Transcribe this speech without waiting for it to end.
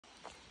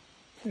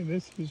Hey,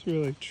 this is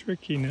really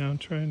tricky now,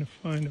 trying to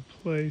find a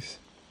place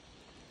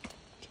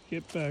to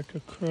get back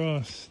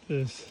across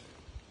this.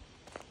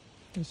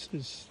 This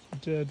is the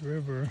dead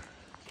river.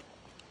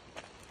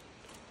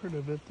 Part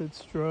of it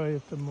that's dry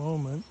at the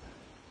moment.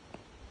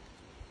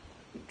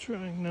 I'm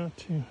trying not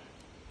to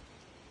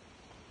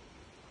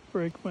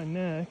break my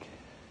neck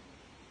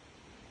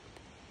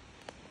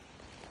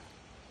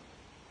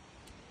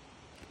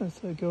as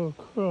I go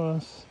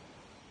across.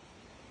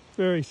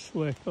 Very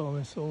slick, all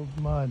this old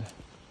mud.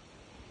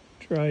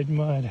 Dried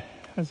mud.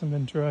 Hasn't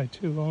been dry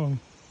too long.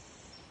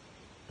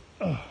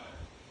 Oh.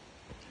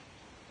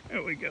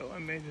 There we go, I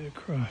made it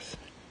across.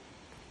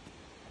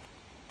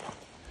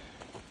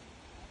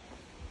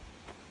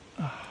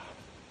 Ah.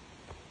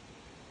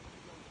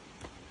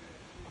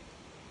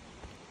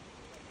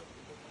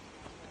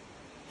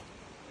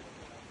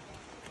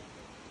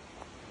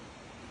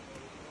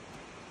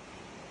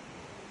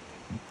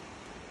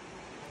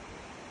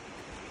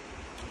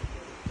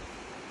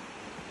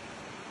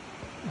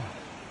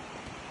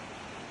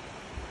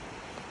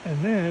 And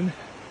then,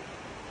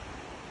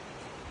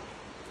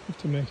 have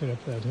to make it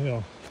up that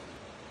hill.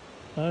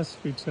 Last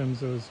few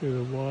times I was here,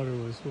 the water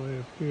was way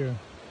up here,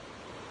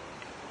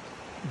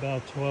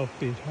 about 12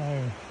 feet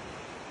higher.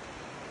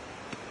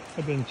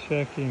 I've been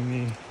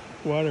checking the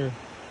water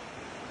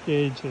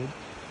gauge at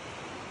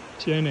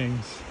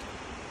Jennings,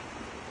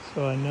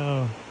 so I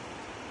know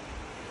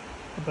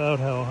about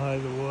how high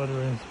the water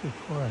is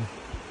before I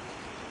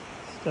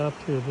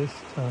stopped here this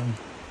time.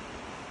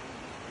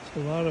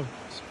 There's a lot of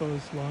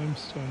exposed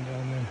limestone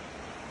down there,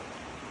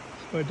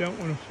 so I don't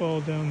want to fall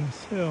down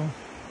this hill.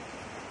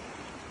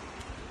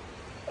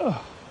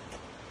 Oh.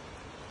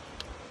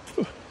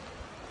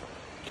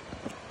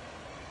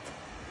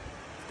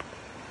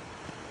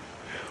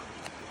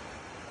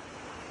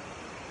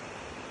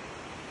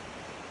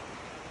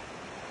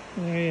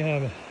 There you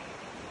have it.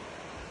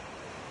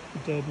 The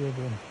dead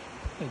river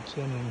at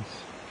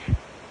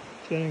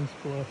Jennings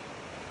Bluff,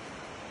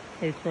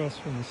 right across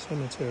from the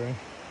cemetery,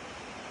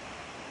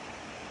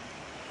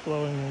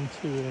 flowing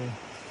into a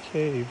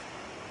cave,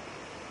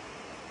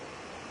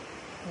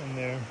 and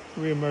there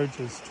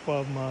reemerges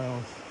 12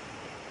 miles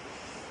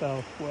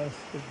southwest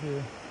of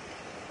here.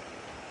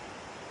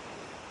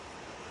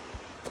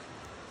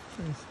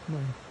 There's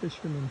my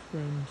fisherman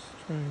friends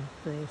trying to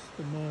cross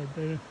the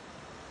mud.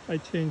 I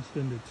changed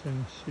into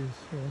tennis shoes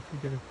so I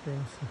could get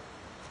across it.